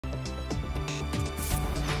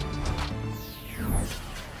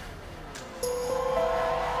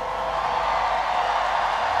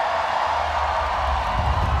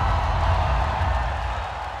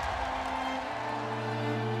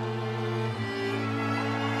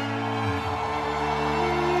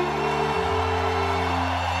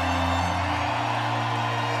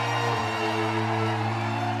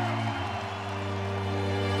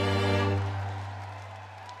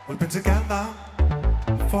We've been together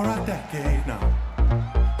for a decade now.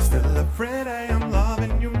 Still every day I'm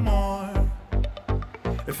loving you more.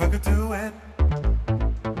 If I could do it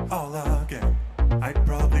all again, I'd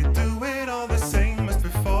probably do it all the same as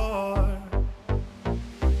before.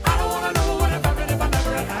 I don't wanna know what would have happened if I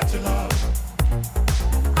never had your love.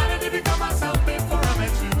 I didn't become myself before I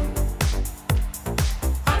met you.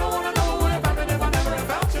 I don't wanna know what would have happened if I never had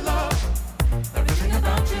felt your love. Everything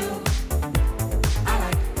about you I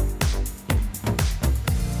like.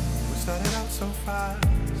 We started out so fast,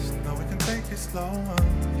 now we can take it slower.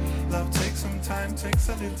 Love takes some time, takes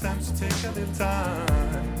a little time, so take a little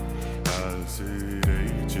time. As it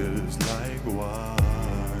ages like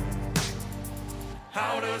wine.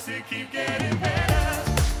 How does it keep getting better?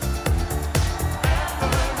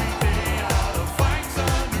 Every day I'll find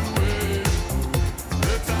some new way.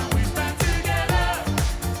 The time we spent together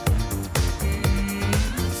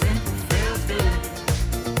simply feels good.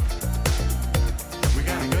 We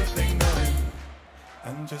got a good thing going.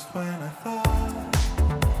 And just when I thought